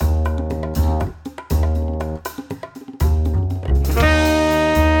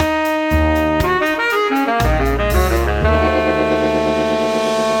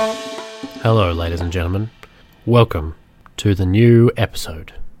Hello, ladies and gentlemen. Welcome to the new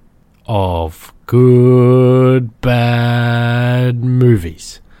episode of Good Bad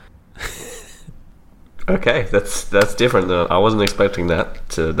Movies. Okay, that's different. I wasn't expecting that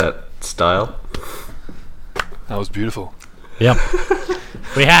style. That was beautiful. Yep.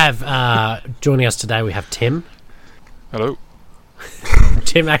 We have, joining us today, we have Tim. Hello.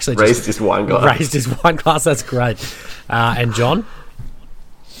 Tim actually raised his wine glass. That's great. And John.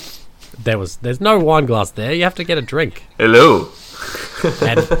 There's no wine glass there. You have to get a drink. Hello.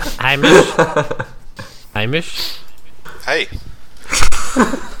 And Hamish. Hey.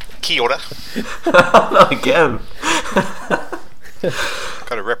 Kia ora. Not again.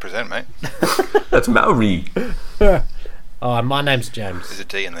 Got to represent, mate. That's Maori. Oh, my name's James. There's a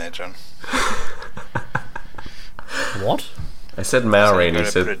D in there, John. What? I said Maori, and he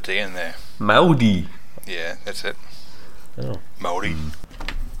said put a D in there. Maori. Yeah, that's it. Oh. Maori.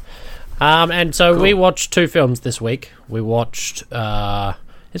 And so Cool. we watched two films this week. We watched,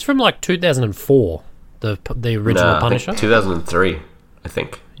 it's from like 2004, the original Punisher. 2003, I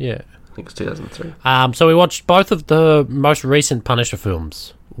think. Yeah. I think it's 2003. So we watched both of the most recent Punisher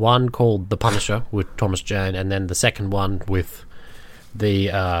films. One called The Punisher with Thomas Jane, and then the second one with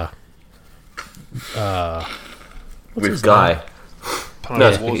the With Guy.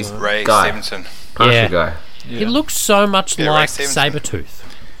 Punisher No, he's Ray Guy. Stevenson. Punisher Guy. He looks so much Yeah, Ray like Stevenson. Sabretooth.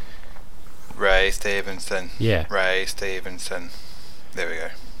 Ray Stevenson. Yeah. Ray Stevenson. There we go.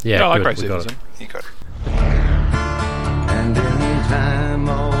 Yeah, I like good, Ray we got it. Stevenson. You got it. And in time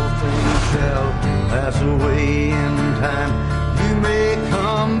all things shall pass away in time. You may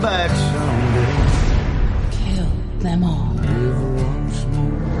come back someday. Kill them all. Live once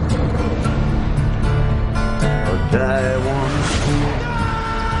more. Or die once more.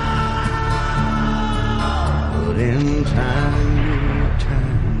 But in time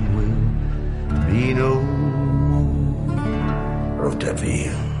will be no more. Wrote that for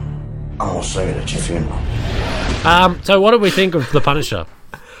you. I'm gonna sing it at your funeral. So what did we think of The Punisher?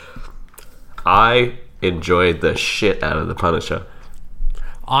 I enjoyed the shit out of The Punisher.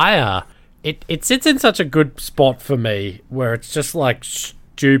 It sits in such a good spot for me where it's just like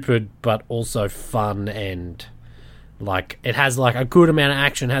stupid but also fun, and like it has like a good amount of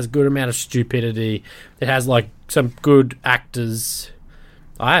action, has a good amount of stupidity, it has like some good actors.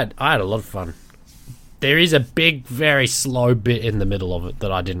 I had a lot of fun. There is a big, very slow bit in the middle of it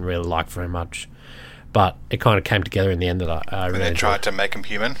that I didn't really like very much, but it kind of came together in the end that I When really they tried enjoyed. to make him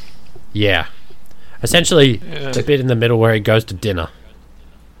human. Yeah. Essentially, the bit in the middle where he goes to dinner.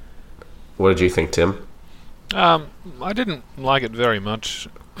 What did you think, Tim? I didn't like it very much.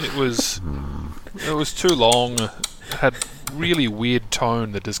 It was too long. It had really weird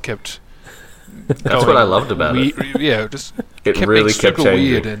tone that just kept. That's what I loved about it. Yeah, just It kept really being kept super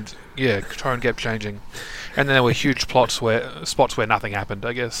changing. weird, and tone kept changing. And then there were huge spots where nothing happened,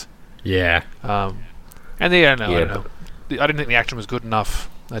 I guess. Yeah. And I don't know. I didn't think the action was good enough.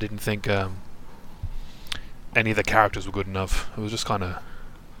 I didn't think any of the characters were good enough. It was just kind of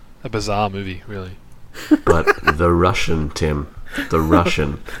a bizarre movie, really. But the Russian, Tim. The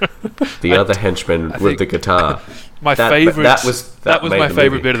Russian. The other henchman with the guitar. My That favorite. that was my the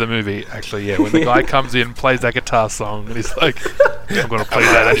favorite movie. bit of the movie, actually. Yeah, when the guy comes in, plays that guitar song, and he's like, "I'm going to play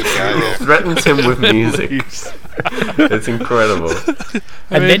that at your funeral." Threatens him with music. Leaves. It's incredible.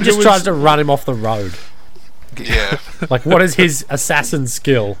 And then just tries to run him off the road. Yeah. Like, what is his assassin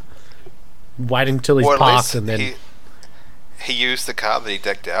skill? Waiting till he's Or at parked least and then... he used the car that he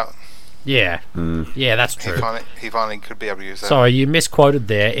decked out. Yeah. Yeah, that's He true. finally could be able to use that. Sorry, you misquoted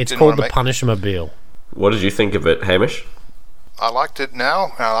there. It's Didn't called the wanna make- Punisher-mobile. What did you think of it, Hamish? I liked it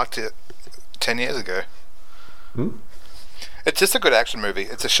now, and I liked it 10 years ago. It's just a good action movie.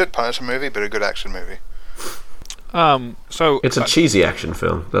 It's a shit Punisher movie, but a good action movie. So It's a cheesy action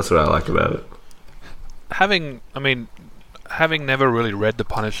film. That's what I like about it. having never really read The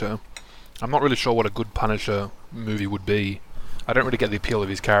Punisher, I'm not really sure what a good Punisher movie would be. I don't really get the appeal of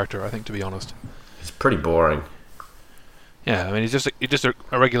his character, I think, to be honest. It's pretty boring. Yeah, I mean, he's just a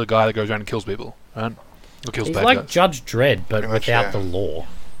regular guy that goes around and kills people, right? Or kills He's bad like guys. Judge Dredd, but Pretty much, without yeah. the law.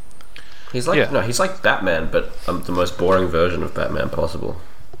 He's like Yeah. he's like Batman, but the most boring version of Batman possible.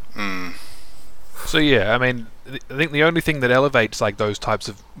 So yeah, I mean, I think the only thing that elevates like those types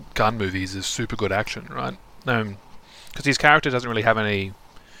of gun movies is super good action, right? Because his character doesn't really have any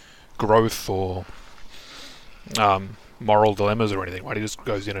growth or moral dilemmas or anything, right? He just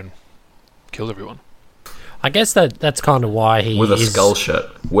goes in and kills everyone. I guess that's kind of why he With a is... skull shirt.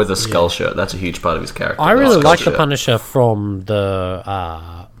 With a skull shirt. That's a huge part of his character. I really skull like the shirt. Punisher from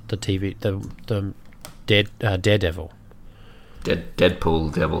the TV, the Daredevil.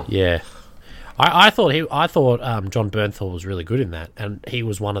 Deadpool Devil. Yeah. I thought John Bernthal was really good in that, and he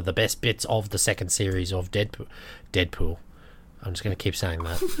was one of the best bits of the second series of Deadpool. I'm just going to keep saying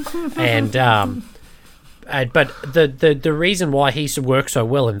that. But the reason why he worked so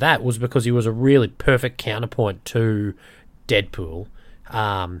well in that was because he was a really perfect counterpoint to Deadpool.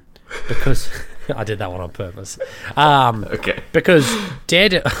 Because I did that one on purpose. Okay. Because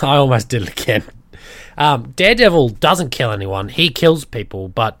I almost did it again. Daredevil doesn't kill anyone. He kills people,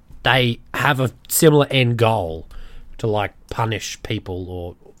 but they have a similar end goal to like punish people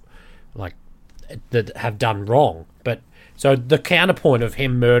or like that have done wrong. But so the counterpoint of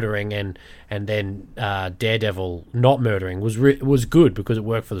him murdering and then Daredevil not murdering was good because it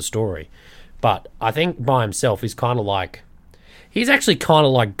worked for the story. But I think by himself he's actually kind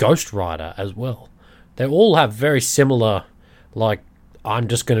of like Ghost Rider as well. They all have very similar, like, I'm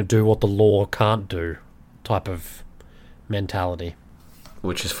just going to do what the law can't do type of mentality.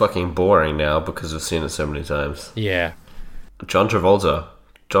 Which is fucking boring now because we've seen it so many times. Yeah. John Travolta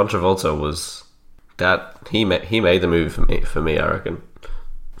was that he made the movie for me, I reckon.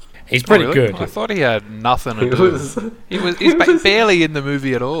 He's pretty really? good. I thought he had nothing to do. He's barely in the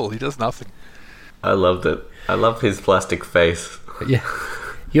movie at all. He does nothing. I loved it. I love his plastic face. Yeah.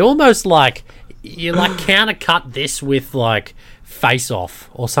 You almost like countercut this with like Face Off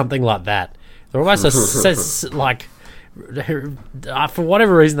or something like that. They're almost like for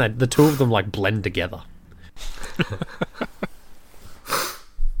whatever reason the two of them like blend together.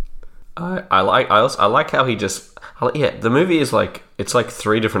 I like how he just the movie is like it's like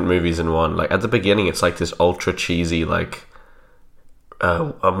three different movies in one. Like at the beginning it's like this ultra cheesy like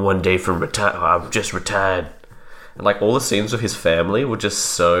I'm one day from I'm just retired. And like all the scenes with his family were just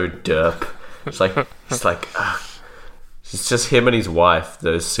so derp. It's just him and his wife,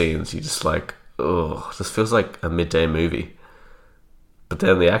 those scenes, you just like, oh, this feels like a midday movie. But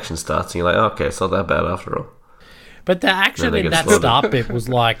then the action starts and you're like, oh, okay, it's not that bad after all. But the action in that start bit was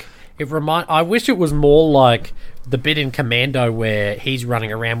like, I wish it was more like the bit in Commando where he's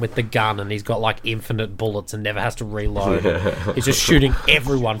running around with the gun and he's got like infinite bullets and never has to reload. He's just shooting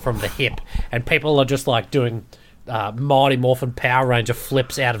everyone from the hip, and people are just like doing Mighty Morphin Power Ranger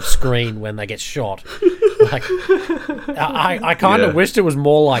flips out of screen when they get shot. Like, I kind of wished it was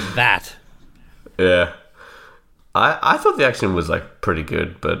more like that. Yeah, I thought the action was like pretty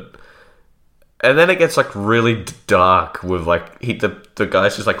good, and then it gets like really dark with like the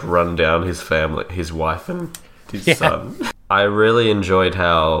guys just like run down his family, his wife and his son. I really enjoyed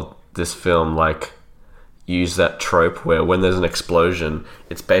how this film like used that trope where when there's an explosion,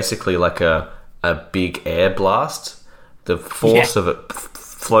 it's basically like a big air blast. The force of it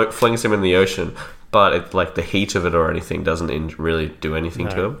flings him in the ocean, but it, like the heat of it or anything doesn't really do anything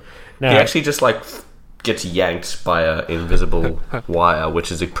to him. No. He actually just like gets yanked by an invisible wire,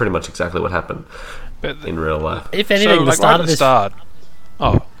 which is pretty much exactly what happened in real life. If anything, so, the start of this... right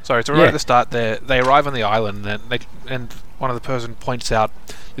at the start, they arrive on the island and one of the person points out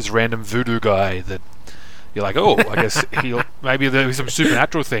this random voodoo guy that you're like, oh, I guess maybe there'll be some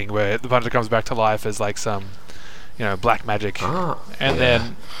supernatural thing where the Punisher comes back to life as like some, black magic, and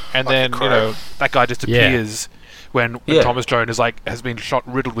then that guy disappears when Thomas Jones has been shot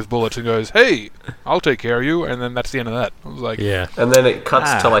riddled with bullets and goes, hey, I'll take care of you, and then that's the end of that. I was like, and then it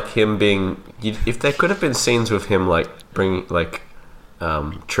cuts to like him being. If there could have been scenes with him like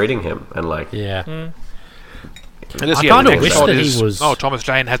treating him and like I kind of wish that he was. Oh, Thomas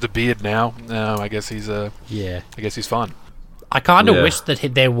Jane has a beard now. I guess he's I guess he's fun. I kind of wish that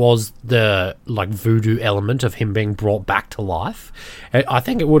there was the like voodoo element of him being brought back to life. I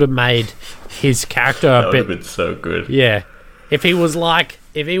think it would have made his character a bit. That would have been so good. Yeah, if he was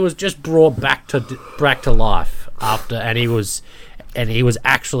just brought back to life after, and he was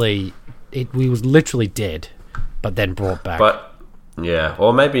literally dead, but then brought back. But. Yeah,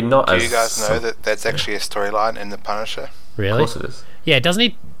 or maybe not. Do you guys know that that's actually a storyline in The Punisher? Really? Of course it is. Yeah, doesn't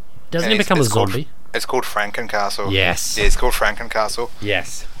he become a zombie? It's called Frankencastle. Yes. Yeah, it's called Frankencastle.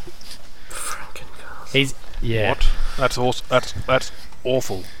 Yes. Frankencastle. What? That's awesome. That's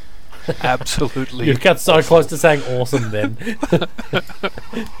awful. Absolutely. You got so close to saying awesome then.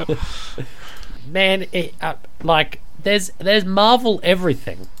 Man, there's Marvel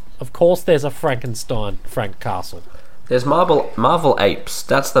everything. Of course, there's a Frank Castle. There's Marvel apes.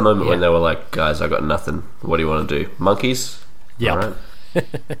 That's the moment when they were like, guys, I got nothing. What do you want to do? Monkeys? Yeah. Right.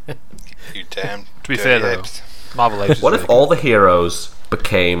 You damn. To be fair, though, Marvel apes. What if all the heroes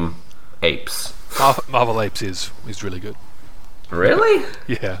became apes? Marvel apes is really good. Really?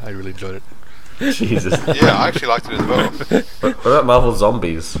 Yeah, I really enjoyed it. Jesus. Yeah, I actually liked it as well. What about Marvel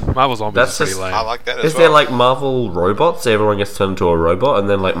Zombies? Marvel Zombies That's is pretty just- lame. I like that as Is well. there like Marvel robots? Everyone gets turned into a robot, and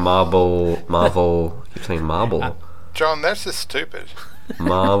then like Marvel. I keep saying Marvel. John, that's just stupid.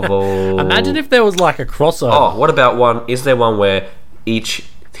 Marvel. Imagine if there was like a crossover. Oh, what about one? Is there one where each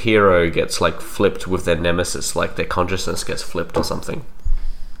hero gets like flipped with their nemesis, like their consciousness gets flipped or something?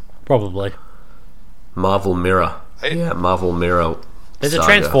 Probably. Marvel Mirror. Hey. Yeah, Marvel Mirror. There's a Saga,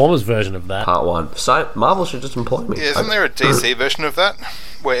 Transformers version of that. Part 1. So Marvel should just employ me. Yeah, isn't there a DC version of that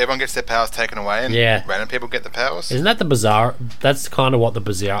where everyone gets their powers taken away and Yeah. random people get the powers? Isn't that the Bizarro? That's kind of what the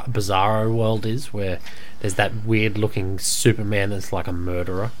Bizarro world is, where there's that weird looking Superman that's like a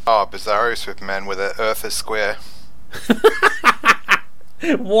murderer. Oh, Bizarro Superman where the Earth is square.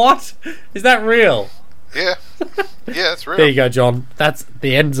 What? Is that real? Yeah, yeah, it's real. There you go, John. That's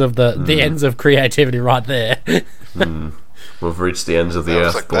the ends of the ends of creativity right there. We've reached the ends of the That was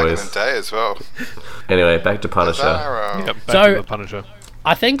earth, like back in the boys. day as well. Anyway, back to Punisher. Bizarro. Yep, back So- to the Punisher.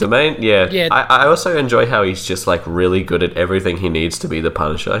 I think The main, yeah. Yeah. I also enjoy how he's just like really good at everything he needs to be the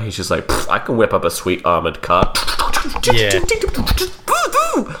Punisher. He's just like, I can whip up a sweet armored car. Yeah.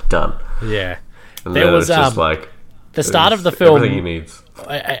 Done. yeah. And There then was, it's just like the start of the it's film. everything he needs.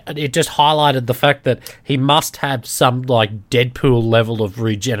 It just highlighted the fact that he must have some like Deadpool level of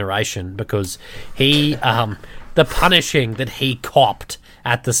regeneration, because he the punishing that he copped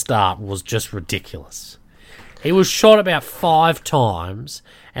at the start was just ridiculous. He was shot about 5 times,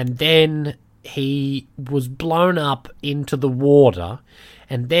 and then he was blown up into the water,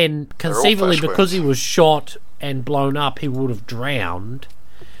 and then conceivably flesh because he wounds. was shot and blown up, he would have drowned,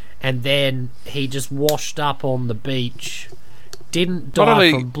 and then he just washed up on the beach, didn't Not die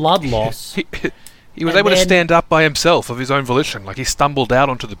only- from blood loss. He was And able to then- stand up by himself of his own volition. Like, he stumbled out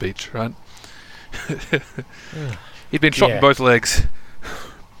onto the beach, right? He'd been shot Yeah. in both legs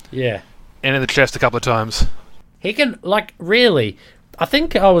Yeah. and in the chest a couple of times. He can, like, really. I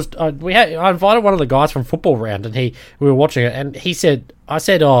think I invited one of the guys from Football Round, and we were watching it, and I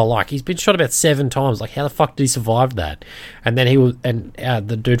said, oh, like, he's been shot about 7 times. Like, how the fuck did he survive that? And then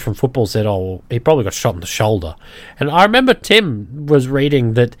the dude from Football said, oh, well, he probably got shot in the shoulder. And I remember Tim was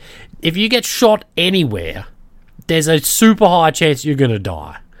reading that if you get shot anywhere, there's a super high chance you're going to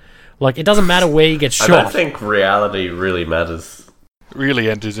die. Like, it doesn't matter where you get I shot. don't think reality really matters. Really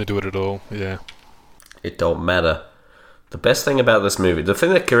enters into it at all, yeah. It don't matter. The best thing about this movie, the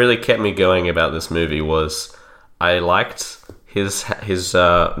thing that really kept me going about this movie was I liked his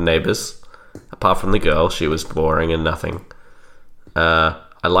neighbors. Apart from the girl, she was boring and nothing. I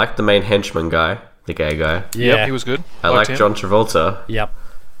liked the main henchman guy, the gay guy. Yeah. Yep, he was good. I liked him. John Travolta, Yep.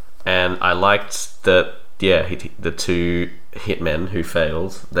 and I liked that. Yeah, the 2 hitmen who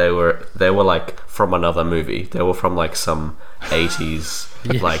failed. They were like from another movie. They were from like some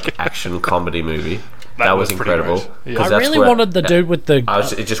 80s like action comedy movie. That was was pretty incredible. great. Yeah. 'Cause I that's really where- wanted the dude with the...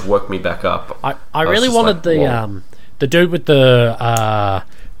 it just woke me back up. I was really just wanted like, the dude with the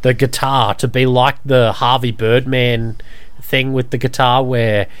guitar to be like the Harvey Birdman thing with the guitar,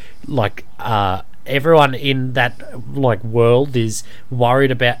 where like everyone in that like world is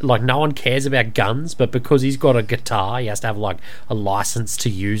worried about, like, no one cares about guns, but because he's got a guitar, he has to have like a license to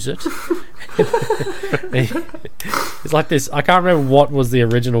use it. It's like this. I can't remember what was the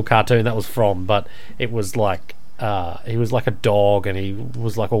original cartoon that was from, but it was like he was like a dog, and he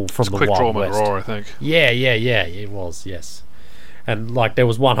was like all from the Quick Draw Wild West. McGraw, I think. Yeah, it was, yes. And like there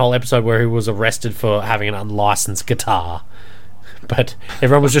was one whole episode where he was arrested for having an unlicensed guitar, but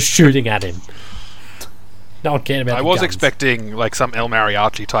everyone was just shooting at him. No one cared about. I the was guns. expecting like some El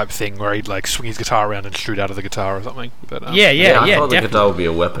Mariachi type thing where he'd like swing his guitar around and shoot out of the guitar or something. But Yeah, I thought the definitely. guitar would be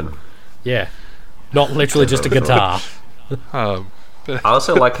a weapon. Yeah, not literally just a guitar. I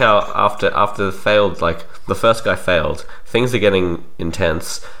also like how after the failed, like the first guy failed, things are getting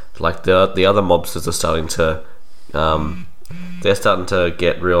intense. Like the other mobsters are starting to, they're starting to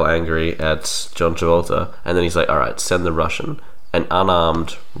get real angry at John Travolta, and then he's like, "All right, send the Russian, an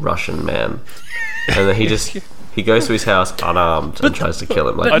unarmed Russian man," and then he goes to his house unarmed and tries to kill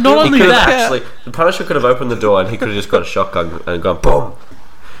him. Like, but not he only could have that- actually, the Punisher could have opened the door and he could have just got a shotgun and gone boom.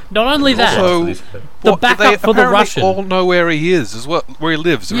 Not only that, Also, the they backup for the apparently Russian. all know where he is as well, where he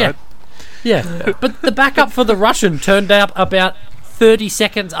lives, Yeah. right? Yeah, but the backup for the Russian turned out about 30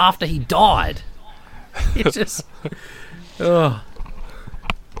 seconds after he died. It just... Ugh.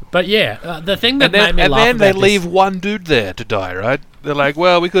 But yeah, the thing that made me laugh then they about leave this, one dude there to die, right? They're like,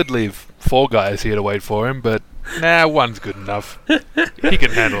 well, we could leave 4 guys here to wait for him, but nah, one's good enough. He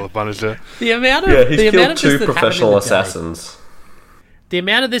can handle the Punisher. the amount of Yeah, he's the amount killed of this 2 that happened in professional the day. assassins. the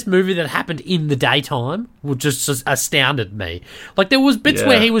amount of this movie that happened in the daytime would just astounded me. Like, there was bits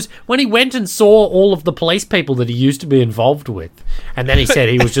where when he went and saw all of the police people that he used to be involved with, and then he said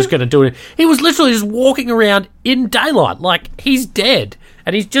he was just going to do it. He was literally just walking around in daylight, like he's dead,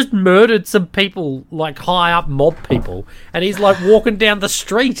 and he's just murdered some people, like high up mob people, and he's like walking down the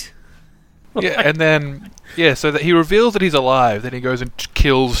street. Yeah, and then so that he reveals that he's alive. Then he goes and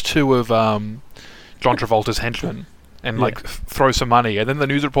kills 2 of John Travolta's henchmen. And throw some money, and then the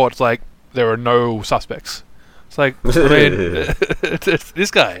news report's like there are no suspects. It's like, I mean, it's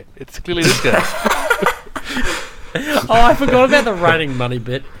this guy. It's clearly this guy. Oh, I forgot about the running money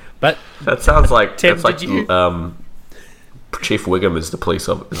bit. But that sounds like Tim, that's like Chief Wiggum is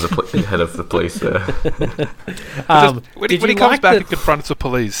the head of the police there. When he comes back and confronts the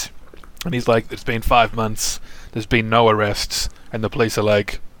police, and he's like, "It's been 5 months. There's been no arrests," and the police are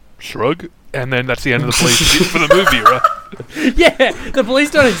like, "Shrug." And then that's the end of the police for the movie, right? Yeah, the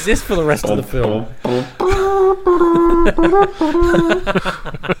police don't exist for the rest of the film.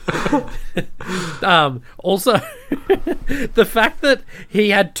 Also, the fact that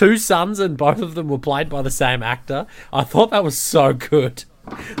he had 2 sons and both of them were played by the same actor, I thought that was so good.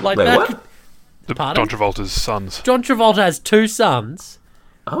 Like, wait, that. what? John Travolta's sons. John Travolta has 2 sons,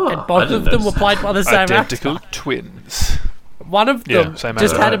 and both of them were played by the same Identical actor. twins. One of them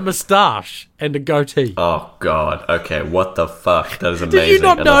just had a moustache and a goatee. Oh, God. Okay, what the fuck? That is amazing. Did you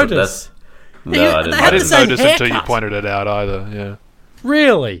not notice? No, I didn't. I didn't notice until you haircut. pointed it out either, yeah.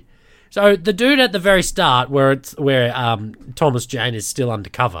 Really? So the dude at the very start, where Thomas Jane is still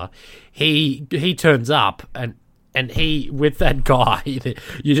undercover, he turns up and he with that guy that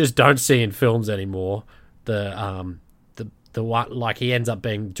you just don't see in films anymore. The one, like, he ends up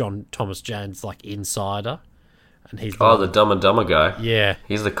being Thomas Jane's like insider. And he's the Dumb and Dumber guy. Yeah,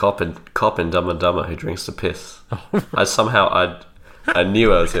 he's the cop in Dumb and Dumber who drinks the piss. I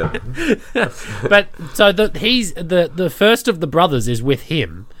knew I was him. But so he's the first of the brothers is with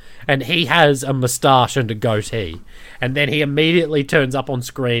him, and he has a moustache and a goatee, and then he immediately turns up on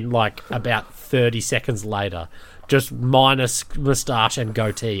screen like about 30 seconds later, just minus moustache and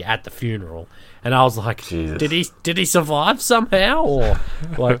goatee at the funeral. And I was like, Jesus. did he survive somehow, or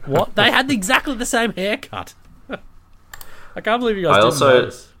like what? They had exactly the same haircut. I can't believe you guys didn't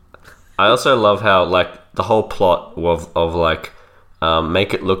notice. I also love how, like, the whole plot of like,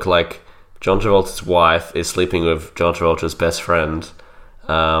 make it look like John Travolta's wife is sleeping with John Travolta's best friend,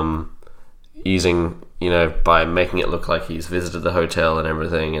 using, by making it look like he's visited the hotel and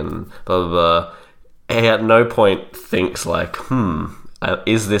everything and blah, blah, blah. He at no point thinks like,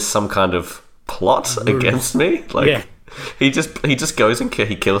 is this some kind of plot against me? Like, yeah. He just goes and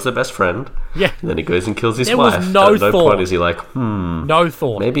he kills their best friend. Yeah. And then he goes and kills his there wife. Was no At no thought. point is he like, No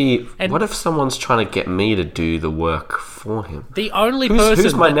thought. Maybe, what if someone's trying to get me to do the work for him? The only person...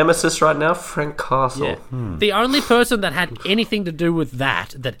 Who's my nemesis right now? Frank Castle. Yeah. The only person that had anything to do with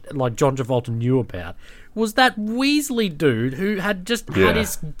that like John Travolta knew about, was that Weasley dude who had just had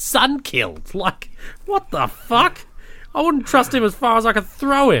his son killed. Like, what the fuck? I wouldn't trust him as far as I could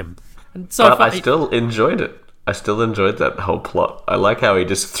throw him. And so I still enjoyed it. I still enjoyed that whole plot. I like how he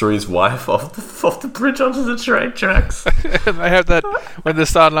just threw his wife off the bridge onto the train tracks. And they have that when the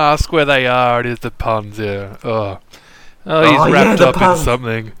son asks where they are. It is the puns. Yeah. Oh, he's wrapped up in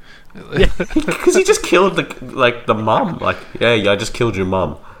something. Because he just killed the mum. Like, I just killed your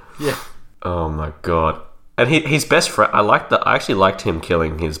mum. Yeah. Oh my god. And his best friend. I actually liked him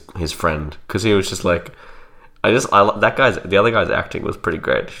killing his friend because he was just like, the other guy's acting was pretty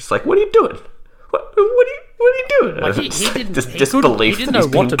great. She's like, what are you doing? What are you doing? Like, he didn't, this he disbelief couldn't- he didn't that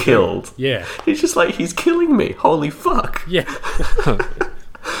he's know what been to killed. do. Yeah. He's just like, he's killing me. Holy fuck. Yeah.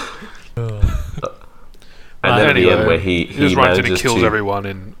 And then at the end where he just runs in and manages kills to... everyone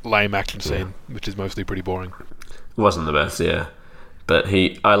in lame action scene, which is mostly pretty boring. Wasn't the best, yeah. But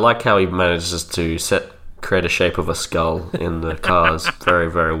I like how he manages to create a shape of a skull in the cars very,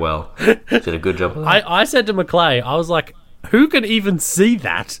 very well. Did a good job. I said to McClay, I was like, who can even see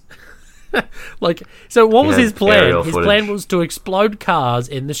that? Like, so what was his plan? His plan was to explode cars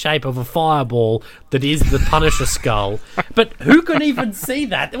in the shape of a fireball that is the Punisher skull. But who can even see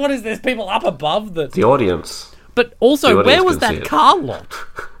that? What is this? People up above that? The audience. But also, audience where was can see that it. car lot?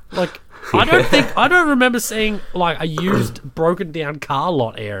 Like, I don't remember seeing like a used, broken down car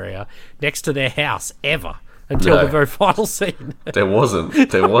lot area next to their house ever until the very final scene. There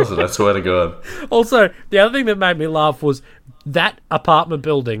wasn't. I swear to God. Also, the other thing that made me laugh was that apartment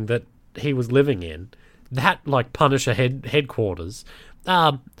building that he was living in, that like Punisher headquarters.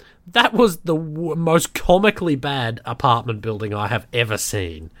 That was the most comically bad apartment building I have ever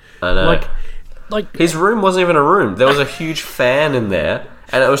seen. I know. Like, like His room wasn't even a room. There was a huge fan in there,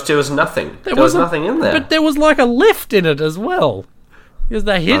 and there was nothing. There was nothing in there. But there was like a lift in it as well. Because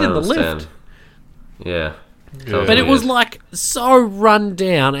they hid in the lift. Yeah. But it was like so run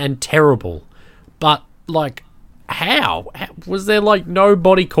down and terrible. But like, how was there like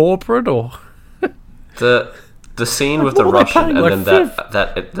nobody corporate or the scene with the What were they Russian paying, and like, then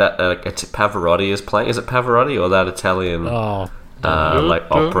that Pavarotti is playing. Is it Pavarotti or that Italian like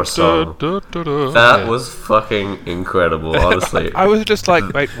opera song? That was fucking incredible. Honestly, I was just like,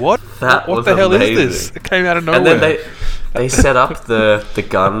 wait, what? That What was the hell amazing. is this? It came out of nowhere. And then they set up the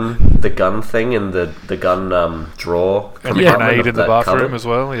gun thing in the gun drawer and the grenade in the bathroom as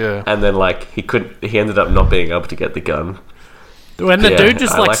well. Yeah. And then like he ended up not being able to get the gun. when the dude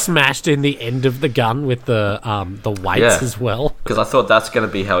just smashed in the end of the gun with the weights as well. Because I thought that's going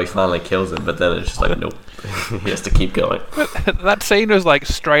to be how he finally kills him, but then it's just like nope, he has to keep going. That scene was like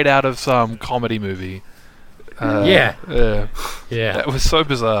straight out of some comedy movie. Yeah. That was so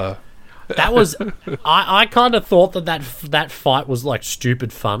bizarre. That was, I kind of thought that fight was like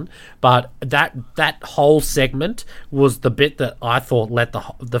stupid fun, but that whole segment was the bit that I thought let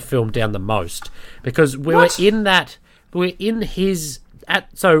the film down the most, because we're in his.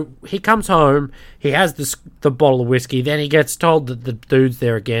 So he comes home, he has the bottle of whiskey, then he gets told that the dude's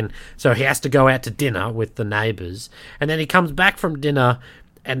there again, so he has to go out to dinner with the neighbours, and then he comes back from dinner.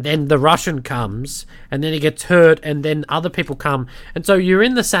 And then the Russian comes, and then he gets hurt, and then other people come, and so you're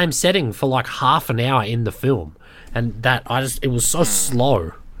in the same setting for like half an hour in the film, and it was so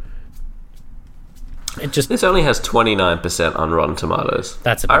slow. This only has 29% on Rotten Tomatoes.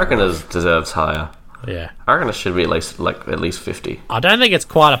 I reckon it deserves higher. Yeah, I reckon it should be at least 50. I don't think it's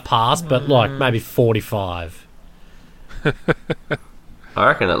quite a pass, but like maybe 45. I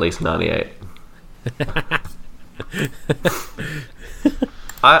reckon at least 98.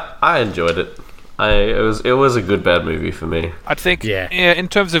 I enjoyed it. It was a good bad movie for me. I think in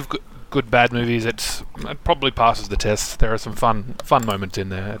terms of good bad movies, it probably passes the test. There are some fun moments in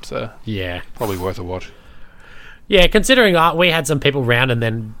there. It's probably worth a watch. Yeah, considering we had some people round and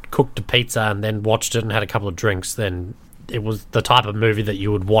then cooked a pizza and then watched it and had a couple of drinks, then it was the type of movie that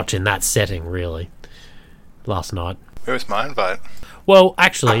you would watch in that setting, really. Last night. Where was my invite? Well,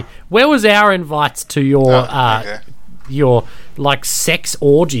 actually, where was our invites to your your like sex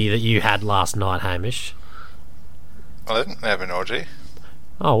orgy that you had last night, Hamish? I didn't have an orgy.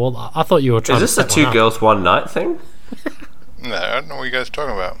 Oh well, I thought you were trying. Is to this a 2 girls 1 night thing? No, I don't know what you guys are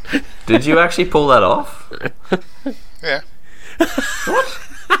talking about. Did you actually pull that off? Yeah. What?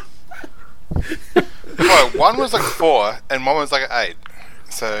 Well, one was like 4 and one was like 8.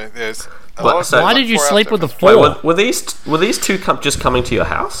 So there's. Why did you sleep with the 4? Wait, were these 2 just coming to your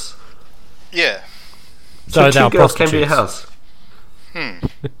house? Yeah. So 2 girls came to your house?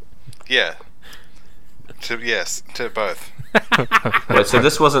 Yeah. Yes, to both. Wait, so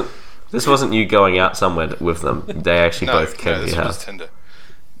this wasn't you going out somewhere with them. They actually both came to your house. Was Tinder.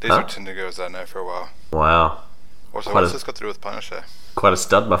 These were Tinder girls I know for a while. Wow. Also, what's this got to do with Punisher? Quite a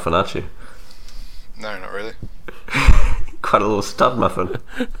stud muffin, aren't you? No, not really. Quite a little stud muffin.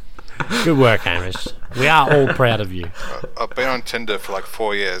 Good work, Hamish. We are all proud of you. I've been on Tinder for like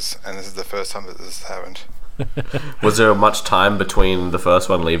 4 years, and this is the first time that this has happened. Was there much time between the first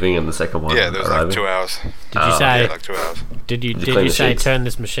one leaving and the second one? Yeah, there was arriving? like 2 hours. Did you say? Yeah, like 2 hours. Did you say turn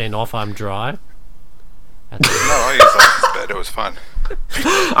this machine off? I'm dry. No, I used like this bed. It was fun.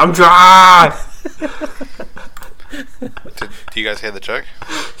 I'm dry. Do you guys hear the joke?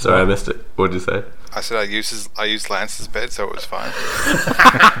 Sorry, I missed it. What did you say? I said I used Lance's bed, so it was fine.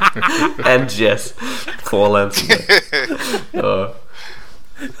 And Jess, 4 Lance's bed. Oh.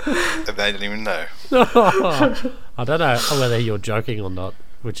 And they didn't even know. I don't know whether you're joking or not,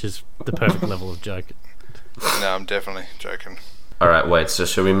 which is the perfect level of joke. No, I'm definitely joking. Alright, wait, so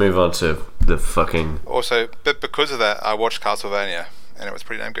should we move on to the fucking... Also, but because of that, I watched Castlevania, and it was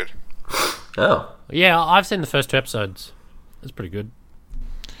pretty damn good. Oh. Yeah, I've seen the first 2 episodes. It's pretty good.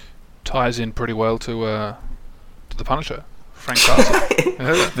 Ties in pretty well to the Punisher, Frank Castle.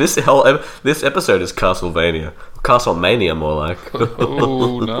 This episode is Castlevania. Castlemania, more like.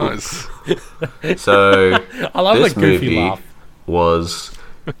 Oh, nice. So, I love this the goofy movie laugh. was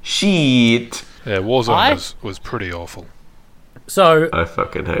shit. Yeah, Warzone was pretty awful. So I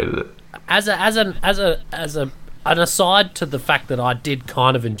fucking hated it. As an aside to the fact that I did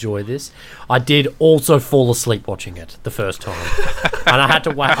kind of enjoy this, I did also fall asleep watching it the first time, and I had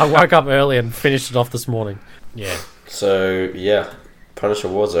to I woke up early and finished it off this morning. Yeah. So yeah, Punisher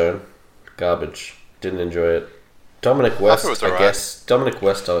Warzone, garbage. Didn't enjoy it. Dominic West, I guess. Dominic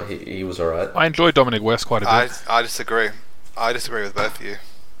West, he was alright. I enjoyed Dominic West quite a bit. I disagree. I disagree with both of you.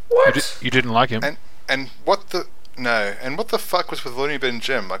 What? You didn't like him? And what the fuck was with Looney Bin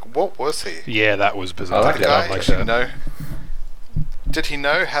Jim? Like, what was he? Yeah, that was bizarre. I like The that. guy I like actually that. did he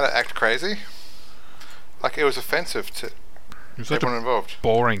know how to act crazy? Like, it was offensive to He was such everyone a involved.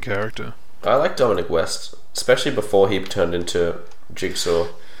 boring character. I like Dominic West, especially before he turned into Jigsaw.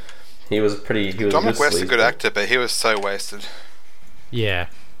 He was Dominic West's a good sleazeball. actor, but he was so wasted. Yeah.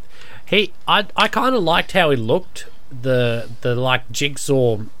 I kind of liked how he looked. The like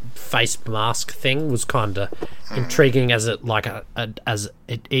Jigsaw face mask thing was kind of intriguing as it like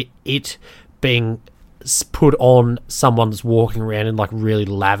it being put on someone's walking around in like really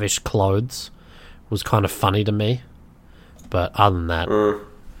lavish clothes was kind of funny to me. But other than that,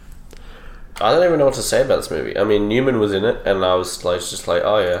 I don't even know what to say about this movie. I mean, Newman was in it, and I was like, just like,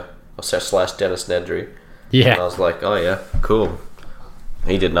 oh yeah, slash Dennis Nedry. And I yeah, was like, oh yeah, cool.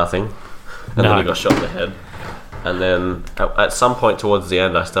 He did nothing, and then he got shot in the head. And then at some point towards the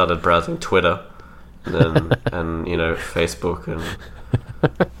end, I started browsing Twitter, and then and Facebook,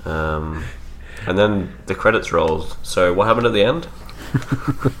 and then the credits rolled. So what happened at the end?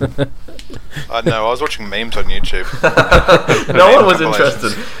 I know. I was watching memes on YouTube. No one was compilations.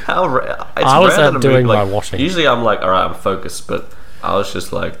 interested. It's I was rare that a doing movie, my washing. Usually I'm like, all right, I'm focused, but I was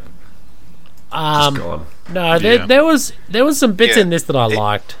just like, just gone. no, Yeah. there was some bits Yeah. in this that I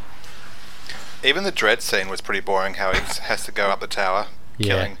liked. Even the dread scene was pretty boring. How he has to go up the tower,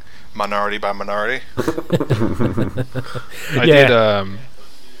 Yeah. killing minority by minority. I Yeah. did.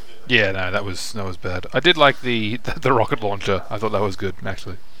 Yeah, no, that was bad. I did like the rocket launcher. I thought that was good,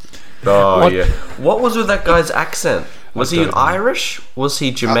 actually. Oh What- yeah. What was with that guy's accent? Was he don't know. Irish? Was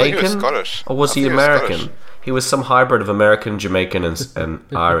he Jamaican? he was Scottish. Or was I he think he was American? Scottish. He was some hybrid of American, Jamaican, and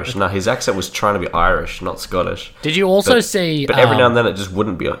Irish. No, his accent was trying to be Irish, not Scottish. Did you also But- see? But every now and then it just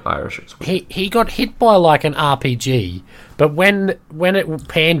wouldn't be Irish. It was weird. He got hit by like an RPG, but when it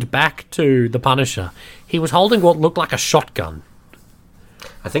panned back to the Punisher, he was holding what looked like a shotgun.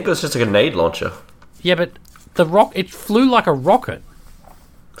 I think it was just a grenade launcher. Yeah, but it flew like a rocket.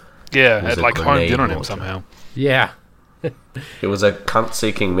 Yeah, was it a like honed in on him grenade somehow. Yeah, It was a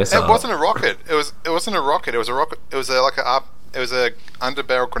cunt-seeking missile. It wasn't a rocket. It wasn't a rocket. It was a rocket. It was a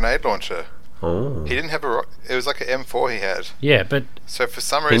underbarrel grenade launcher. Oh. He didn't have a. It was like an M4 he had. yeah, but So for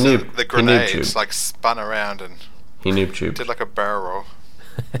some He reason, knew- the he knew grenades tube. like spun around and He noob tube. did like a barrel roll.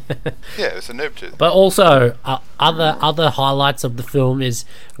 Yeah, it was a noob tube. But also, other highlights of the film is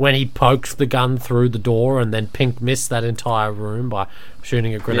when he pokes the gun through the door and then Pink missed that entire room by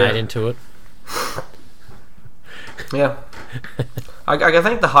shooting a grenade Yeah. into it. Yeah. I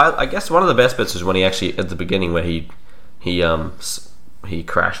think I guess one of the best bits is when he actually at the beginning where he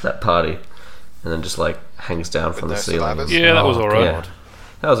crashed that party and then just like hangs down from no the ceiling. survivors? Yeah, that was Oh, alright. Yeah.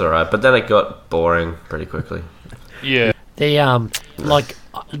 That was alright, but then it got boring pretty quickly. Yeah. The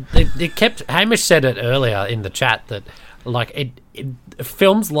they kept. Hamish said it earlier in the chat that like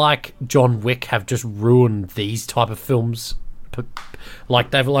films like John Wick have just ruined these type of films. Like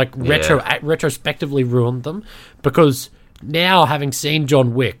they've like retrospectively ruined them because now having seen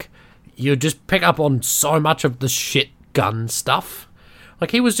John Wick, you just pick up on so much of the shit gun stuff.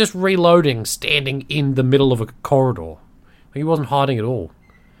 Like he was just reloading, standing in the middle of a corridor. Like, he wasn't hiding at all.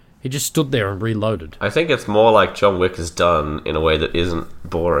 He just stood there and reloaded. I think it's more like John Wick is done in a way that isn't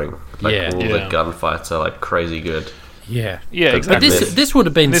boring. Like Yeah. all the Yeah. gunfights are like crazy good. Yeah, Yeah, But exactly. But this would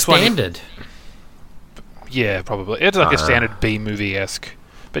have been This one- standard. Yeah, probably. It's like a standard B movie-esque.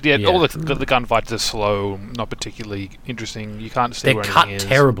 But yeah, Yeah. all the gunfights are slow, not particularly interesting. You can't see They're where cut anything is.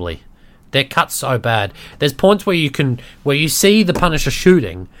 terribly. They're cut so bad. There's points where you see the Punisher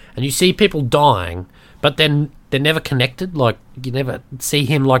shooting and you see people dying, but then they're never connected. Like you never see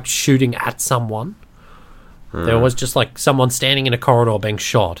him like shooting at someone. There was just like someone standing in a corridor being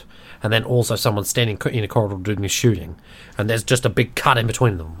shot, and then also someone standing in a corridor doing the shooting, and there's just a big cut in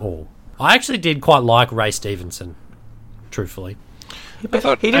between them all. I actually did quite like Ray Stevenson, truthfully.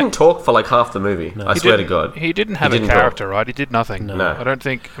 He didn't talk for like half the movie. I swear to God. He didn't have didn't a character, right? He did nothing. No. I don't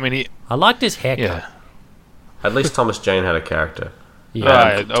think... I mean, he... I liked his haircut. Yeah. At least Thomas Jane had a character. Yeah.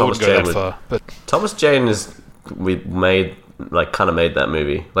 Right, I Thomas wouldn't go Jane that would- far. But Thomas Jane kind of made that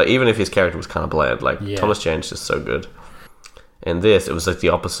movie. Like even if his character was kind of bland, like Yeah. Thomas Jane's just so good. And this, it was like the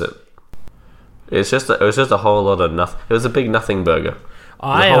opposite. It was just a whole lot of nothing. It was a big nothing burger.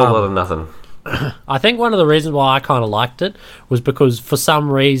 A whole lot of nothing. I think one of the reasons why I kind of liked it was because for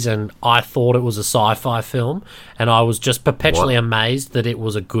some reason I thought it was a sci-fi film, and I was just perpetually What? amazed that it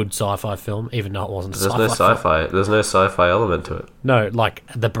was a good sci-fi film, even though it wasn't. There's a no sci-fi. sci-fi. There's no sci-fi element to it. No, like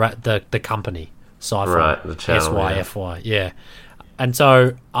the company sci-fi. Right, the channel, SYFY, yeah. And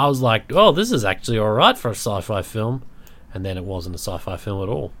so I was like, "Oh, this is actually all right for a sci-fi film," and then it wasn't a sci-fi film at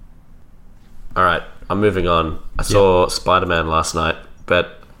all. All right, I'm moving on. I saw Spider-Man last night,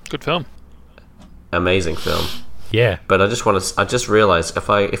 but Good film. amazing film. Yeah. But I just realized if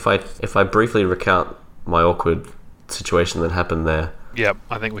I briefly recount my awkward situation that happened there Yep,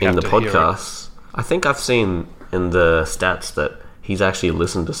 I think we in have the to hear it. podcast, I think I've seen in the stats that he's actually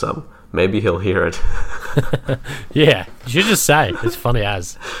listened to some. Maybe he'll hear it. Yeah. You should just say. It's funny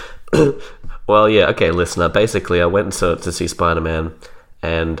as. Well, yeah, okay, listener. Basically, I went to see Spider-Man,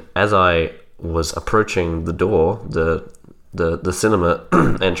 and as I was approaching the door, the cinema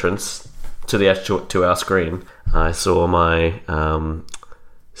entrance to our screen, I saw my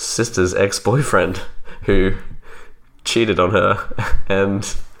sister's ex-boyfriend who cheated on her,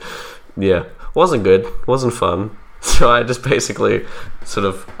 and yeah, wasn't good, wasn't fun. So I just basically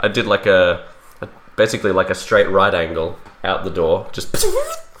I did basically like a straight right angle out the door, just.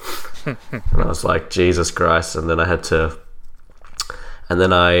 And I was like, Jesus Christ. And then I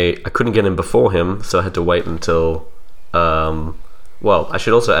couldn't get in before him, so I had to wait until well, I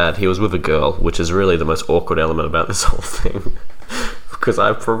should also add he was with a girl, which is really the most awkward element about this whole thing. Because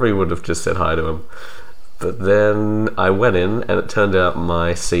I probably would have just said hi to him. But then I went in, and it turned out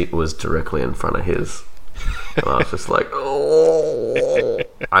my seat was directly in front of his. And I was just like, oh.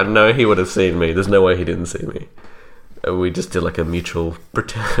 I know he would have seen me. There's no way he didn't see me. We just did like a mutual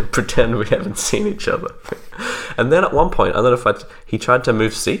pretend we haven't seen each other. And then at one point, I don't know if he tried to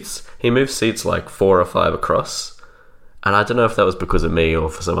move seats. He moved seats like 4 or 5 across. And I don't know if that was because of me or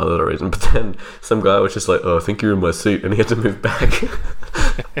for some other reason. But then some guy was just like, oh, I think you're in my seat. And he had to move back.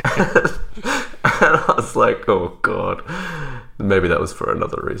 And I was like, oh, God. Maybe that was for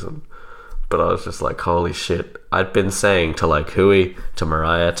another reason. But I was just like, holy shit. I'd been saying to like Hui, to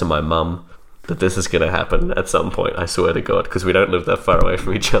Mariah, to my mum, that this is going to happen at some point, I swear to God, because we don't live that far away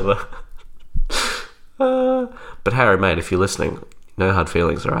from each other. But Harry, mate, if you're listening, no hard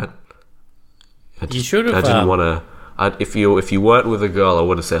feelings, all right? You should have. I didn't want to. If you weren't with a girl, I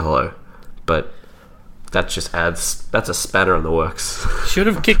would have said hello. But that just adds. That's a spanner in the works. Should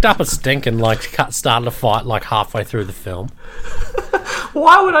have kicked up a stink and started a fight like halfway through the film.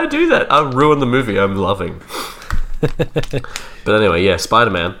 Why would I do that? I'll ruin the movie I'm loving. But anyway, yeah,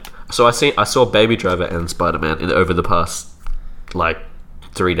 Spider-Man. So I saw Baby Driver and Spider-Man over the past like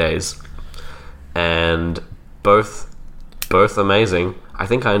 3 days, and both amazing. I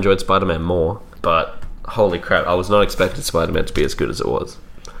think I enjoyed Spider-Man more, but holy crap, I was not expecting Spider-Man to be as good as it was.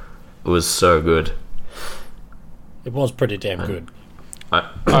 It was so good. It was pretty damn good.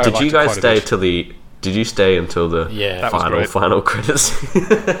 Did you guys stay till the? Did you stay until the That was final credits?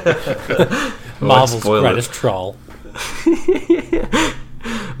 Marvel's spoil it. greatest troll.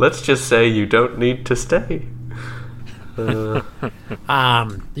 Let's just say you don't need to stay. Yeah,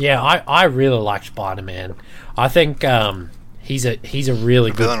 I really like Spider-Man. I think he's a really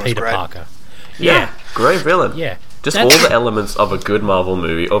villain good was Peter great. Parker. Yeah, Great villain. yeah. Just That's- all the elements of a good Marvel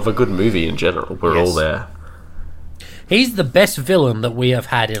movie, of a good movie in general, were all there. He's the best villain that we have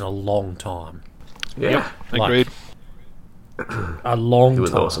had in a long time. Yeah. Agreed. A long time. He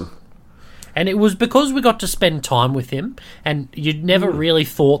was awesome. And it was because we got to spend time with him, and you'd never really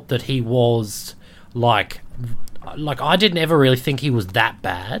thought that he was like I didn't ever really think he was that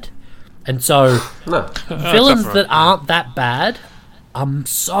bad. And so No. villains that aren't that bad are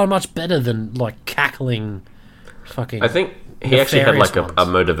so much better than like cackling fucking I think he actually had like nefarious a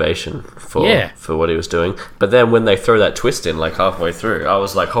ones. motivation for Yeah. what he was doing. But then when they throw that twist in like halfway through, I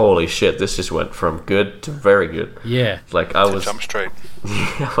was like, holy shit, this just went from good to very good. Yeah. Like I was Jump straight.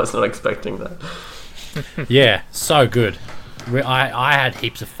 I was not expecting that. Yeah, so good. I had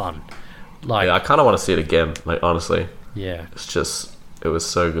heaps of fun. Like Yeah, I kind of want to see it again, like honestly. yeah. It was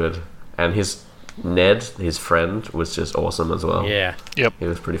so good. And Ned, his friend, was just awesome as well. Yeah. Yep. He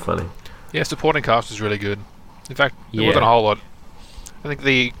was pretty funny. Yeah, supporting cast is really good. In fact, there Yeah. wasn't a whole lot. I think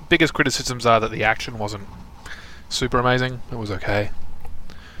the biggest criticisms are that the action wasn't super amazing. It was okay.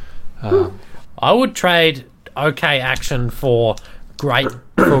 I would trade okay action for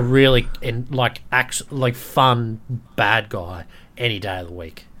really fun bad guy any day of the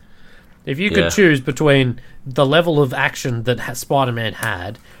week. If you could Yeah. choose between the level of action that Spider-Man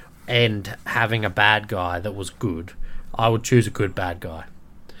had and having a bad guy that was good, I would choose a good bad guy.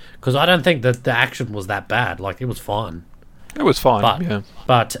 Because I don't think that the action was that bad. Like, it was fine. It was fine.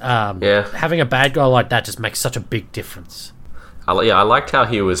 But yeah. having a bad guy like that just makes such a big difference. I liked how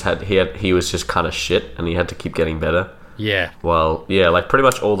he was just kind of shit, and he had to keep getting better. Yeah. Well, yeah, like pretty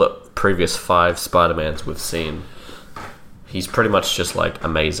much all the previous 5 Spider-Mans we've seen, he's pretty much just like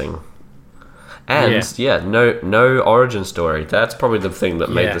amazing. And no origin story. That's probably the thing that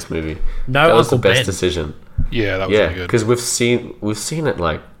made this movie. No that was Uncle the best Ben. decision. Yeah, that was really good. Because we've seen it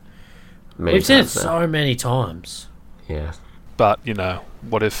like many We've seen it times now. so many times. Yeah. But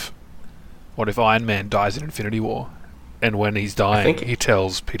what if Iron Man dies in Infinity War, and when he's dying, think- he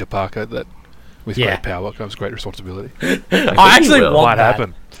tells Peter Parker that with Yeah. great power comes great responsibility. I actually will. want Might that.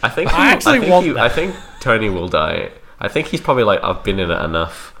 happen. I think I actually want that. I think Tony will die. I think he's probably like, I've been in it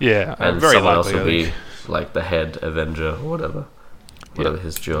enough, Yeah, and very someone likely. else will I be think. like the head Avenger or whatever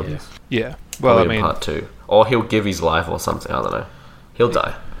his job is. Yeah. Well, Probably I in mean, part 2, or he'll give his life or something. I don't know. He'll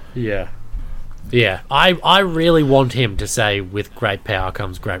die. Yeah. Yeah. I really want him to say, with great power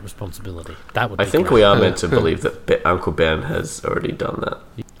comes great responsibility. That would be I think great. we are meant to believe that Uncle Ben has already done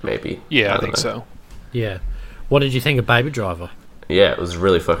that. Maybe. yeah, I don't think know. so. Yeah. What did you think of Baby Driver? Yeah, it was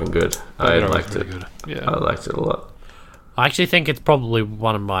really fucking good. I That was liked really it. good. Yeah. I liked it a lot. I actually think it's probably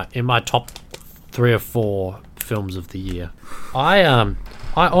one of in my top 3 or 4 films of the year. I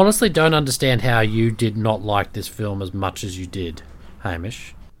honestly don't understand how you did not like this film as much as you did,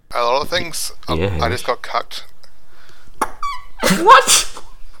 Hamish. A lot of things, Yeah. I just got cucked. What?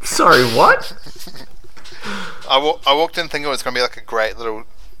 Sorry, what? I walked in thinking it was going to be like a great little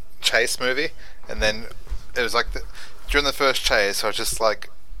chase movie, and then it was like during the first chase, I was just like,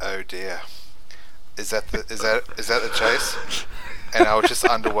 oh dear, is that the chase? And I was just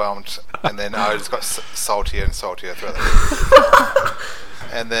underwhelmed, and then I just got saltier and saltier throughout the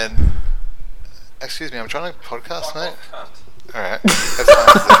And then, excuse me, I'm trying to podcast, mate. All right, that's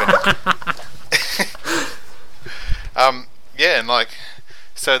fine. Yeah, and like,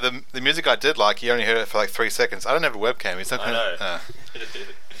 so the music I did like, you only heard it for like 3 seconds. I don't have a webcam. It's not gonna,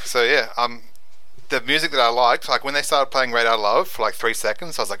 So yeah, the music that I liked, like when they started playing "Radar Love" for like 3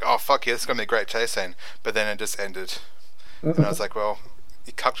 seconds, I was like, oh fuck yeah, this is gonna be a great chase scene. But then it just ended, and I was like, well,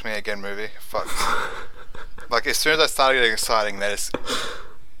 you cucked me again, movie. Fuck. Like as soon as I started getting exciting, they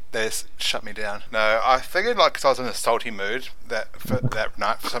just shut me down. No, I figured like 'cause I was in a salty mood that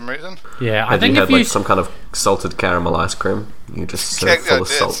night for some reason. Yeah, I Had think you if had you like some kind of salted caramel ice cream? You just so Yeah, full I of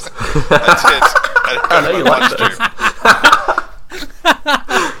did. salt. I know you like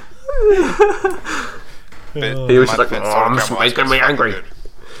He was just like, oh, this is making me angry.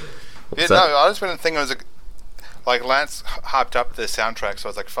 Yeah, So- no, I just went and thinking it was like Lance hyped up the soundtrack, so I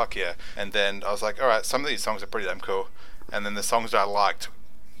was like, fuck yeah. And then I was like, alright, some of these songs are pretty damn cool. And then the songs that I liked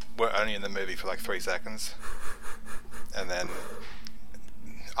were only in the movie for like 3 seconds. And then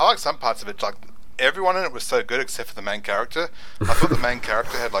I like some parts of it, like everyone in it was so good except for the main character. I thought the main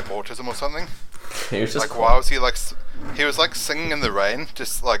character had like autism or something. He was just Like why was he like he was like singing in the rain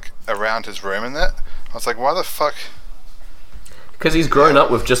just like around his room and that. I was like, why the fuck? because he's grown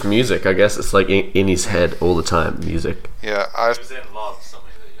up with just music. I guess it's like in his head all the time. Music. Yeah, I was in love, something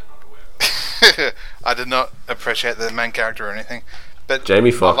that you're not aware of. I did not appreciate the main character or anything. But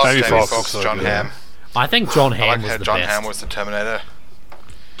Jamie Foxx. I love Jamie Jamie Foxx Foxx, was John so good. Hamm. I think John I Hamm like was how the John best. Hamm was the Terminator.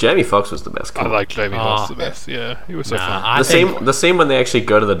 Jamie Foxx was the best. I like Jamie Foxx the yeah. best. Yeah, he was so Nah, fun. I the think, scene when they actually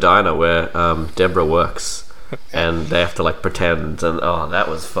go to the diner where Deborah works, and they have to like pretend, and oh, that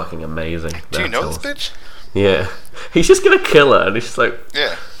was fucking amazing. Do you know That's this bitch? Yeah, he's just gonna kill her, and he's just like,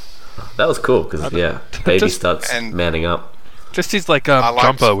 Yeah. that was cool because baby Just- starts and- manning up. Just his like liked-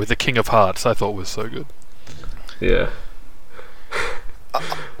 jumper with the King of Hearts, I thought was so good. Yeah,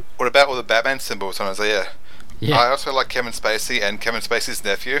 What about all the Batman symbols on Isaiah? yeah. I also like Kevin Spacey and Kevin Spacey's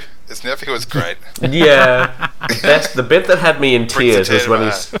nephew. His nephew was great. yeah. The bit that had me in tears Brings a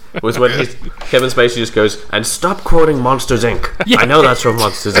was tear when to my he's Kevin Spacey just goes, and stop quoting Monsters Inc. I know that's from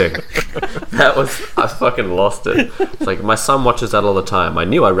Monsters Inc. That was, I fucking lost it. It's like my son watches that all the time. I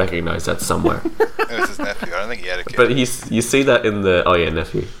knew I recognized that somewhere. It was his nephew. I don't think he had a kid. But you see that in the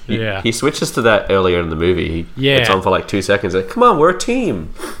nephew. Yeah. He switches to that earlier in the movie. Yeah. It's on for like 2 seconds. Like, come on, we're a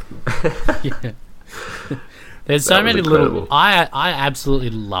team. Yeah. There's so That was many incredible. little. I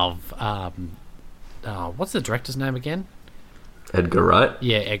absolutely love. What's the director's name again? Edgar Wright.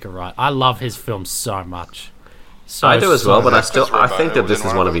 Yeah, Edgar Wright. I love his films so much. So I do as well, but I Christopher think Robin that was this in is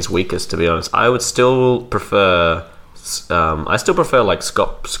one one of of his weakest. To be honest, I would still prefer. I still prefer like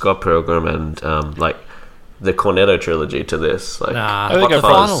Scott Pilgrim and like the Cornetto trilogy to this. Like Nah, I think the I'd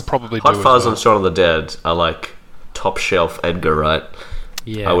final. probably do Hot as Fuzz well. and Shaun of the Dead are like top shelf Edgar Wright.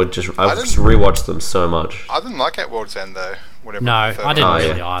 Yeah. I would just didn't- rewatch them so much. I didn't like At World's End though. Whatever No, the third I didn't Oh, one.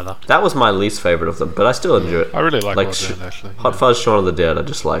 really yeah. either. That was my least favorite of them, but I still enjoy it. I really like Like World's End, actually. Hot yeah. Fuzz, Shaun of the Dead are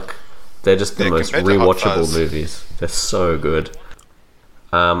just like they're just the Yeah, most compared to Hot rewatchable Fuzz. movies. They're so good.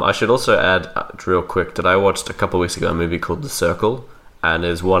 I should also add real quick that I watched a couple of weeks ago a movie called The Circle, and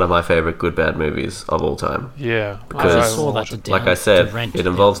is one of my favorite good bad movies of all time. Yeah, Because- I saw that to Like I to said, rent it the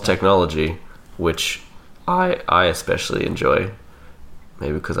involves other day. technology, which I especially enjoy.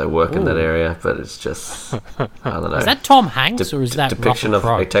 Maybe because I work in that area, but it's just, I don't know. Is that Tom Hanks or is that depiction Russell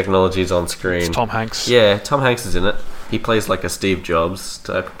Crowe? of technologies on screen? It's Tom Hanks. Yeah, Tom Hanks is in it. He plays like a Steve Jobs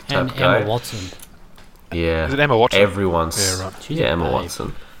type And guy. Emma Watson. Yeah. Is it Emma Watson? Everyone's. Yeah, right. She's Yeah, a Emma babe.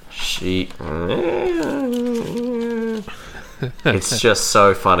 Watson. It's just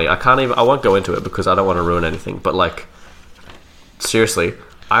so funny. I won't go into it because I don't want to ruin anything. But like, seriously,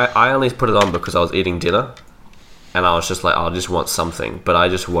 I only put it on because I was eating dinner, and I was just like, I just want something. But I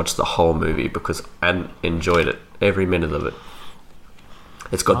just watched the whole movie because I enjoyed it, every minute of it.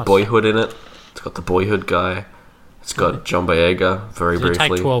 It's got Nice. Boyhood in it. It's got the Boyhood guy. It's got John Boyega very Did it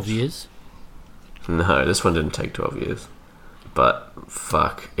briefly. take 12 years? No, this one didn't take 12 years. But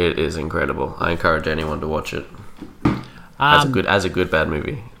fuck, it is incredible. I encourage anyone to watch it. As a good bad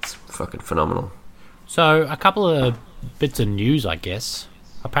movie, it's fucking phenomenal. So, a couple of bits of news, I guess.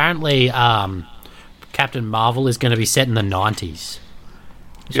 Apparently, Captain Marvel is going to be set in the 90s.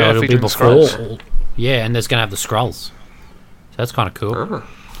 So Yeah, it'll be featuring before... Skrulls. Yeah, and there's going to have the Skrulls. So that's kind of cool. Oh.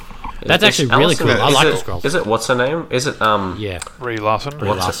 That's Is actually really Alison- cool. I is like it- the Skrulls. Is it, what's her name? Is it, Yeah, Brie Larson. Brie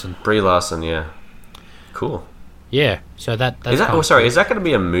Larson. Brie Larson, yeah. Cool. Yeah, so that's Is that, kinda oh, sorry, cool. is that going to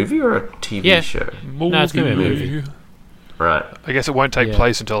be a movie or a TV Yeah. show? No, it's gonna be a movie. Right. I guess it won't take Yeah.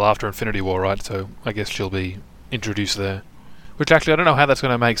 place until after Infinity War, right? So I guess she'll be introduced there. Which actually, I don't know how that's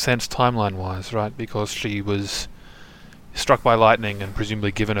going to make sense timeline-wise, right? Because she was struck by lightning and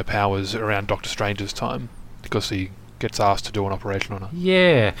presumably given her powers around Doctor Strange's time, because he gets asked to do an operation on her.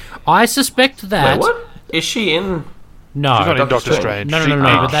 Yeah, I suspect that... Wait, what? Is she in... No, She's not in Doctor Doctor Strange. Strange. No, She- no, no,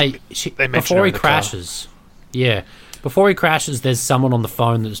 Ah. but they mention before her he in the car. crashes. Yeah, before he crashes, there's someone on the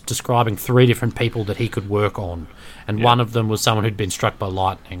phone that's describing 3 different people that he could work on, and one of them was someone who'd been struck by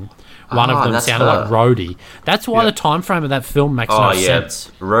lightning. One of them that's sounded her. like Rhodey. That's why Yeah. the time frame of that film makes Oh, no yeah.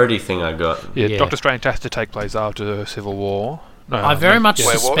 sense. Roadie thing I got. Yeah, Yeah. Doctor Strange has to take place after Civil War. No, I very much Wait,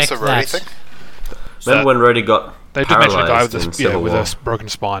 what was suspect the roadie that. thing? Remember when Rhodey got They did mention a guy with paralysed in a Civil with War? a broken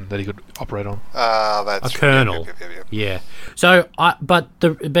spine that he could operate on. That's A colonel. Yep. Yeah. So, but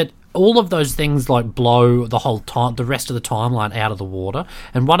all of those things like blow the whole time, the rest of the timeline out of the water.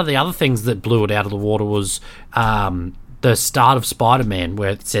 And one of the other things that blew it out of the water was the start of Spider-Man,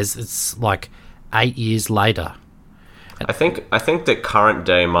 where it says it's like 8 years later. I think that current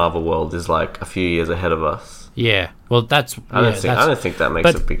day Marvel world is like a few years ahead of us. Yeah. Well, that's I don't think that makes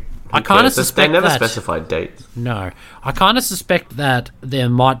but a big. I kinda cares? suspect they never that- specified dates. no. I kind of suspect that there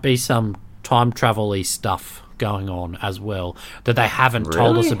might be some time travel-y stuff going on as well that they haven't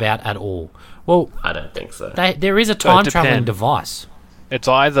told us Really? about at all. Well, I don't think so. there is a time traveling depend. device. It's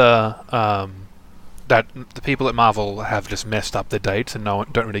either that the people at Marvel have just messed up their dates and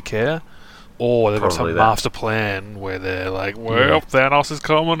don't really care, or they've got Probably some that. master plan where they're like, well, Thanos is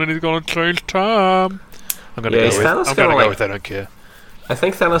coming and he's going to change time. I'm going to Yeah, is Thanos go gonna, with like- with they don't care. I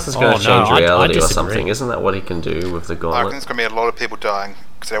think Thanos is Oh, going to no, change I reality or disagree. something. Isn't that what he can do with the I reckon gauntlet? there's going to be a lot of people dying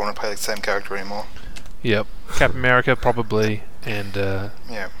because they don't want to play the same character anymore. Yep. Captain America, probably, and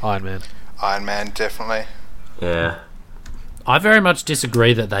Yeah. Iron Man. Iron Man, definitely. Yeah, I very much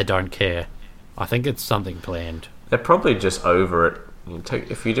disagree that they don't care. I think it's something planned. they're probably just over it.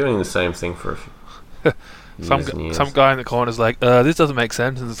 If you're doing the same thing for a few years and years. Some guy in the corner's like, this doesn't make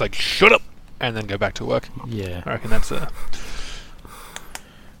sense, and it's like, shut up, and then go back to work. Yeah. I reckon that's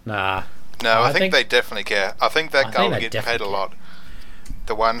Nah. No, I I think they definitely care. I think that I guy think will they get paid a definitely lot.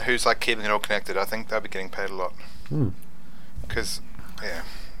 The one who's like keeping it all connected, I think they'll be getting paid a lot. Because, yeah,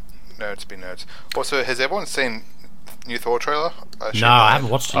 nerds be nerds. Also, has everyone seen new Thor trailer? No, I haven't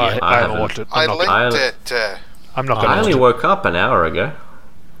watched it yet. I haven't haven't. watched it. I I'm not linked gonna, it. I'm not I going to only watch it. woke up an hour ago.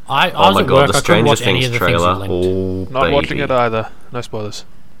 I Oh was my at god, work. the I couldn't Stranger watch any Things of the things you trailer. linked. Oh, Not watching baby. it either. No spoilers.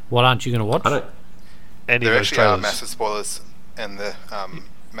 What aren't you going to watch? I don't. Any There of those actually are trailers. massive spoilers in the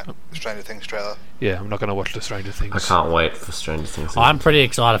Stranger Things trailer. Yeah, I'm not going to watch the Stranger Things. I can't wait for Stranger Things. I'm pretty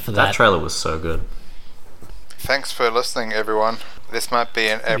excited for that that. trailer was so good. Thanks for listening, everyone. This might be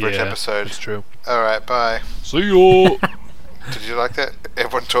an average Yeah, episode. It's true. Alright, bye. See you. Did you like that?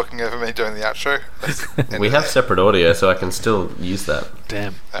 Everyone talking over me doing the outro? We have separate audio, so I can still use that.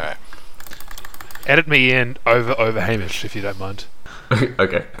 Damn. Alright. Edit me in over Hamish if you don't mind.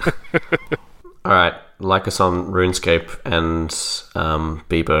 Okay. All right. Like us on RuneScape and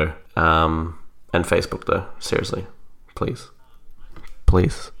Bebo and Facebook, though. Seriously, please.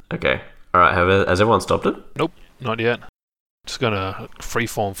 Okay. All right. Has everyone stopped it? Nope, not yet. Just gonna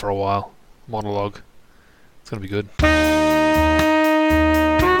freeform for a while. Monologue. It's gonna be good.